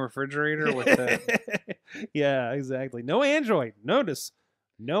Samsung refrigerator with the... Yeah, exactly. No Android. Notice.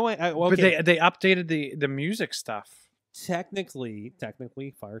 No. Okay. But they updated the music stuff. Technically,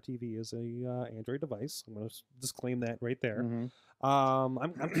 Fire TV is a Android device. I'm going to disclaim that right there. Mm-hmm.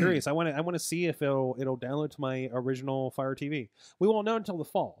 I'm curious. I want to see if it'll download to my original Fire TV. We won't know until the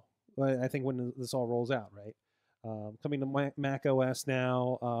fall. I think when this all rolls out, right? Coming to Mac OS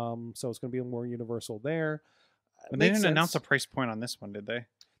now, so it's going to be more universal there. But they didn't announce a price point on this one, did they?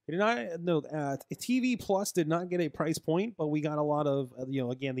 They did not. No, TV Plus did not get a price point, but we got a lot of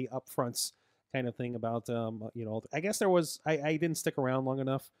again the upfronts kind of thing about I guess there was. I didn't stick around long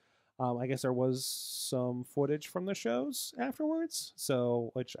enough. I guess there was some footage from the shows afterwards,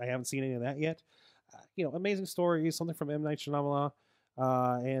 which I haven't seen any of that yet. Amazing stories, something from M. Night Shyamalan.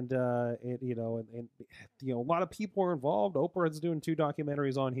 And a lot of people are involved. Oprah's doing 2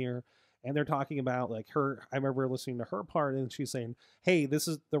 documentaries on here, and they're talking about like her. I remember listening to her part, and she's saying, "Hey, this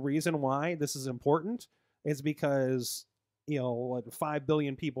is the reason why this is important. Is because 5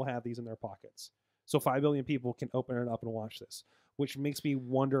 billion people have these in their pockets, so 5 billion people can open it up and watch this." Which makes me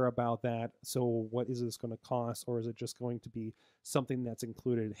wonder about that. So, what is this going to cost, or is it just going to be something that's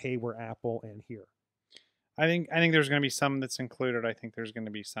included? Hey, we're Apple, and here. I think there's going to be some that's included. I think there's going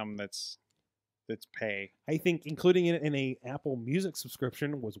to be some that's pay. I think including it in a Apple Music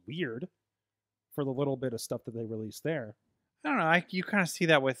subscription was weird for the little bit of stuff that they released there. I don't know. You kind of see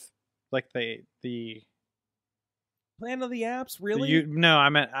that with like the plan of the apps, really?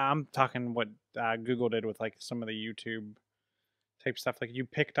 I'm talking what Google did with like some of the YouTube type stuff. Like you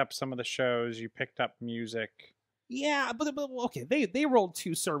picked up some of the shows, you picked up music. Yeah, but okay, they rolled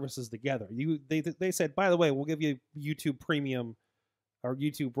 2 services together. They said, by the way, we'll give you YouTube Premium or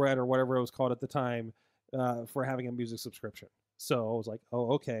YouTube Red or whatever it was called at the time for having a music subscription. So I was like,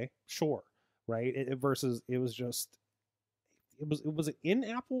 oh, okay, sure, right? Versus it was just it was in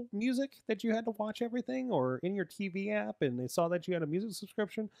Apple Music that you had to watch everything, or in your TV app, and they saw that you had a music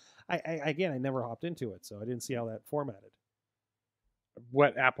subscription. I never hopped into it, so I didn't see how that formatted.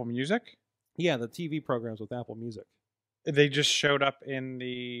 What, Apple Music? Yeah, the TV programs with Apple Music. They just showed up in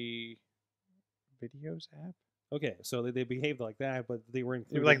the videos app. Okay, so they behaved like that, but they were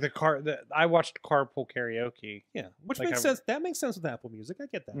included. Like I watched Carpool Karaoke. Yeah, which like makes sense. That makes sense with Apple Music. I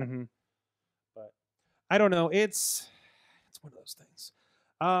get that. Mm-hmm. But I don't know. It's one of those things.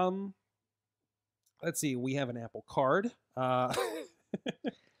 Let's see. We have an Apple Card. I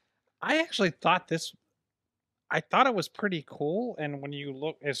actually thought this. I thought it was pretty cool. And when you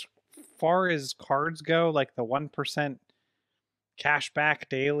look as far as cards go, like the 1% cash back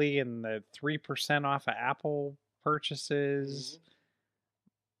daily and the 3% off of Apple purchases,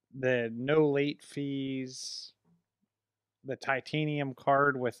 the no late fees, the titanium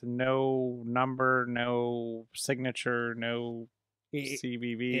card with no number, no signature, no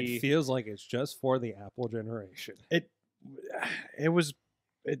CVV. It feels like it's just for the Apple generation. It was.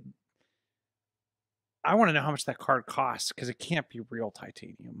 I want to know how much that card costs because it can't be real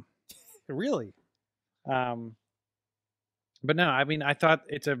titanium. Really? But no, I mean, I thought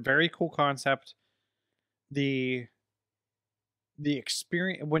it's a very cool concept. The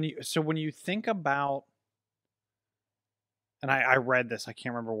experience when you think about, and I read this, I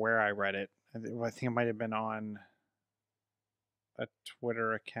can't remember where I read it. I think it might have been on a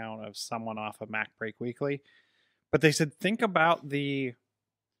Twitter account of someone off of Mac Break Weekly, but they said think about the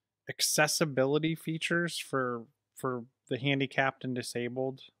accessibility features for the handicapped and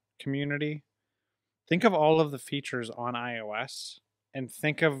disabled community. Think of all of the features on iOS and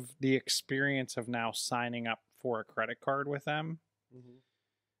think of the experience of now signing up for a credit card with them.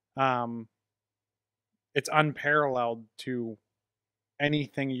 It's unparalleled to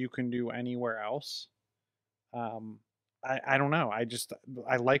anything you can do anywhere else. I don't know.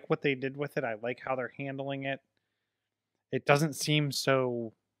 I like what they did with it. I like how they're handling it. It doesn't seem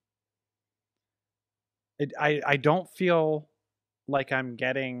so... I don't feel like I'm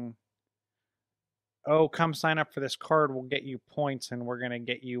getting, oh, come sign up for this card. We'll get you points and we're going to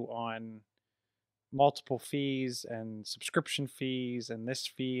get you on multiple fees and subscription fees and this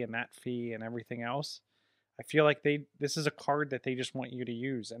fee and that fee and everything else. I feel like this is a card that they just want you to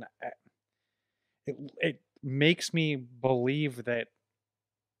use. And it makes me believe that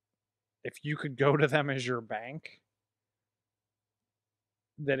if you could go to them as your bank,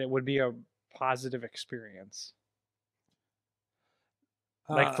 that it would be a positive experience,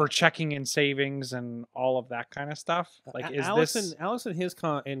 like for checking and savings and all of that kind of stuff. Like, is Alice in his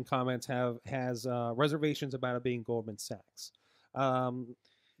comments has reservations about it being Goldman Sachs.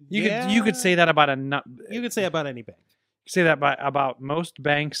 You could say that about you could say about any bank. You could say that about most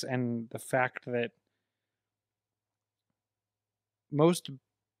banks, and the fact that most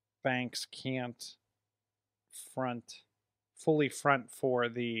banks can't fully front for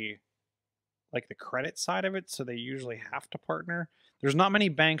the credit side of it, so they usually have to partner. There's not many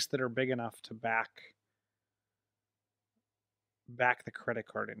banks that are big enough to back the credit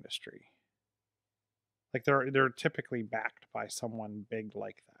card industry. Like they're typically backed by someone big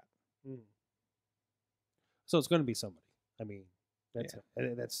like that. So it's going to be somebody. I mean, that's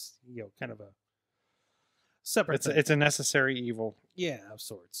kind of a separate. It's a necessary evil. Yeah, of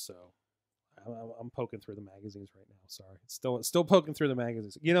sorts. So I'm poking through the magazines right now. Sorry, it's still poking through the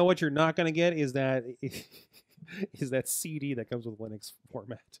magazines. You know what you're not going to get is that CD that comes with Linux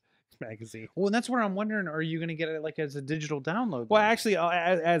format magazine. Well, and that's where I'm wondering: are you going to get it like as a digital download? Well, actually,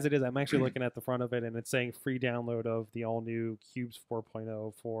 as it is, I'm actually looking at the front of it, and it's saying free download of the all new Cubes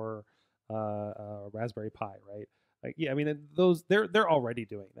 4.0 for Raspberry Pi. Right? Yeah, I mean they're already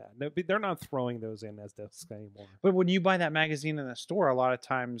doing that. They're not throwing those in as discs anymore. But when you buy that magazine in the store, a lot of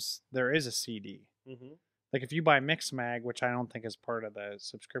times there is a CD. Mm-hmm. Like if you buy Mixmag, which I don't think is part of the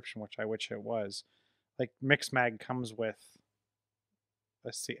subscription, which I wish it was, like Mixmag comes with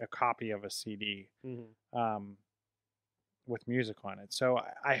a copy of a CD with music on it. So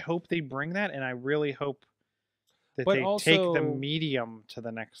I hope they bring that, and I really hope that take the medium to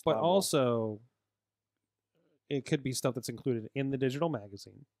the next level. But also, it could be stuff that's included in the digital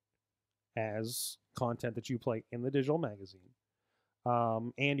magazine as content that you play in the digital magazine.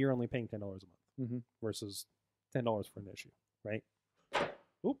 And you're only paying $10 a month versus $10 for an issue, right?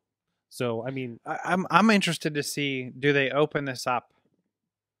 Oop. So, I mean, I'm interested to see, do they open this up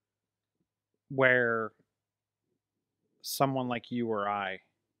where someone like you or I,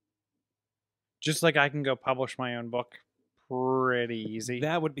 just like I can go publish my own book pretty easy.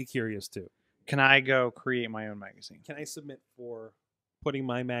 That would be curious too. Can I go create my own magazine? Can I submit for putting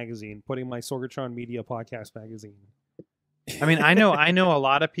my Sorgatron Media podcast magazine? I mean, I know a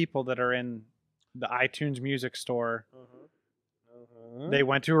lot of people that are in the iTunes music store. They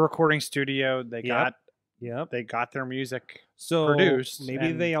went to a recording studio. They got their music produced.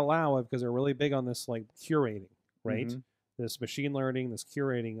 Maybe they allow it because they're really big on this like curating, right? Mm-hmm. This machine learning, this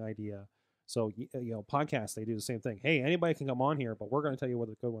curating idea. So podcasts, they do the same thing. Hey, anybody can come on here, but we're going to tell you what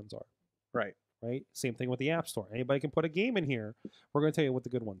the good ones are. Right. Same thing with the App Store. Anybody can put a game in here. We're going to tell you what the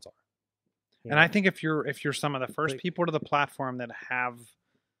good ones are. And I think if you're some of the first people to the platform that have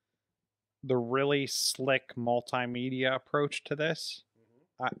the really slick multimedia approach to this,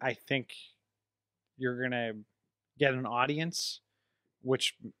 I think you're gonna get an audience,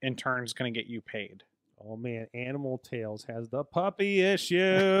 which in turn is going to get you paid. Oh man, Animal Tales has the puppy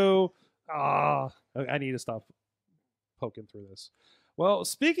issue. I need to stop poking through this. Well,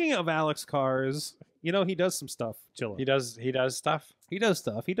 speaking of Alex Kahrs, he does some stuff. Chilla. He does stuff. He does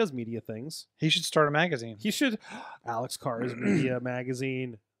stuff. He does media things. He should start a magazine. He should. Alex Kahrs Media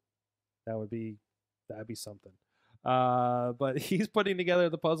Magazine. That'd be something. But he's putting together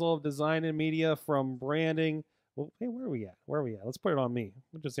the puzzle of design and media, from branding. Well, hey, where are we at? Let's put it on me.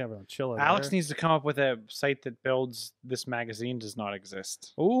 We'll just have it on Chilla. Alex needs to come up with a site that builds this magazine does not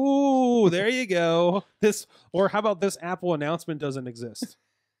exist. Ooh, there you go. Or how about this Apple announcement doesn't exist?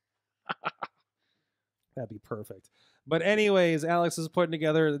 That'd be perfect. But anyways, Alex is putting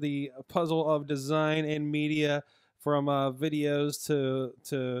together the puzzle of design and media, from videos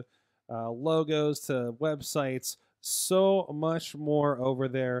to logos to websites. So much more over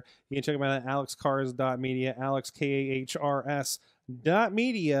there. You can check him out at alexkahrs.media,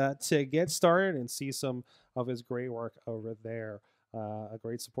 alexkahrs.media, to get started and see some of his great work over there. A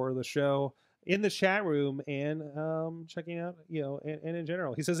great supporter of the show in the chat room, and checking out, and in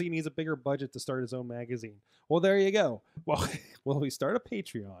general. He says he needs a bigger budget to start his own magazine. Well, there you go. Well, we start a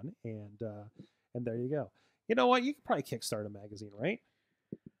Patreon, and there you go. You know what? You could probably kickstart a magazine, right?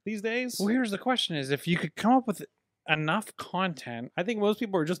 These days? Well, here's the question: is if you could come up with enough content. I think most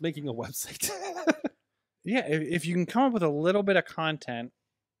people are just making a website. Yeah, if you can come up with a little bit of content,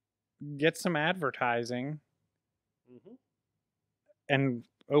 get some advertising, and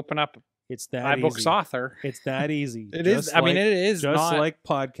open up it's that iBooks easy. Author. It's that easy. It is. I mean, it is just not, like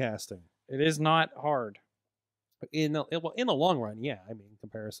podcasting. It is not hard. In the long run, yeah. I mean,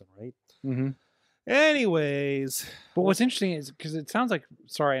 comparison, right? Mm-hmm. Anyways, but what's interesting is because it sounds like,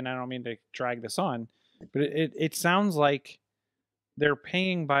 sorry, and I don't mean to drag this on, but it sounds like they're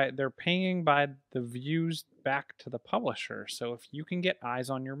paying by the views back to the publisher. So if you can get eyes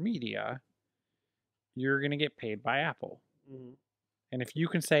on your media, you're going to get paid by Apple. Mm-hmm. And if you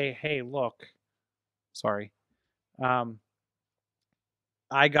can say, hey, look, sorry, I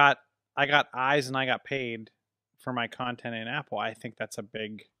got eyes and I got paid for my content in Apple, I think that's a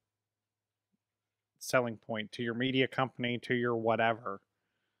big selling point to your media company, to your whatever,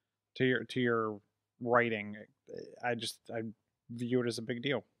 to your writing. I view it as a big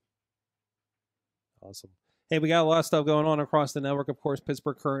deal. Awesome. Hey, we got a lot of stuff going on across the network. Of course,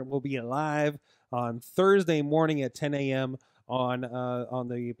 Pittsburgh Current will be live on Thursday morning at 10 a.m. on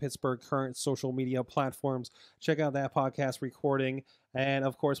the Pittsburgh Current social media platforms. Check out that podcast recording. And,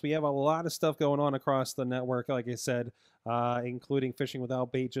 of course, we have a lot of stuff going on across the network, like I said, including Fishing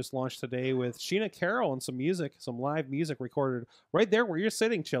Without Bait just launched today with Sheena Carroll and some live music recorded right there where you're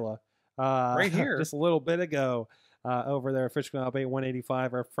sitting, Chilla. Right here. Just a little bit ago. Over there at Fishing Without Bait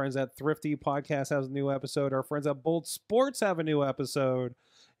 185. Our friends at Thrifty Podcast has a new episode. Our friends at Bold Sports have a new episode.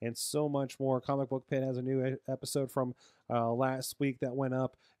 And so much more. Comic Book Pit has a new episode from last week that went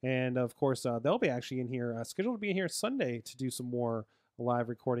up. And, of course, they'll be actually in here, scheduled to be in here Sunday to do some more live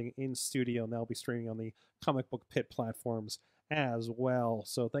recording in studio. And they'll be streaming on the Comic Book Pit platforms as well.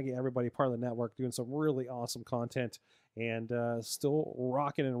 So thank you, everybody, part of the network, doing some really awesome content and still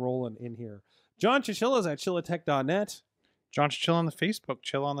rocking and rolling in here. John Chichilla's at chillatech.net. John Chichilla on the Facebook,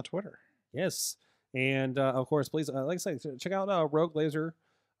 Chilla on the Twitter. Yes. And, of course, please, like I said, check out Rogue Laser.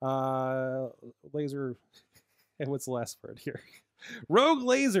 Laser. And what's the last word here? Rogue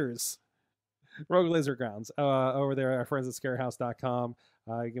Lasers. Rogue Laser Grounds. Over there, our friends at scarehouse.com.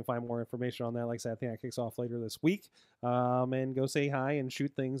 You can find more information on that. Like I said, I think that kicks off later this week. And go say hi and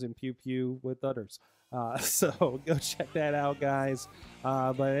shoot things and pew-pew with others. So go check that out, guys.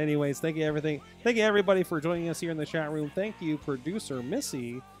 But anyways, thank you everybody for joining us here in the chat room. Thank you, producer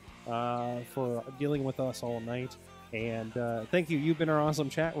Missy, for dealing with us all night. And thank you. You've been our awesome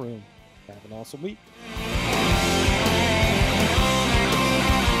chat room. Have an awesome week.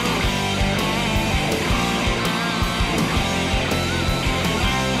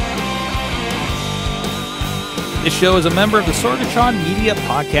 This show is a member of the Sorgatron Media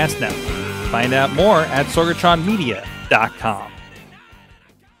Podcast Network. Find out more at sorgatronmedia.com.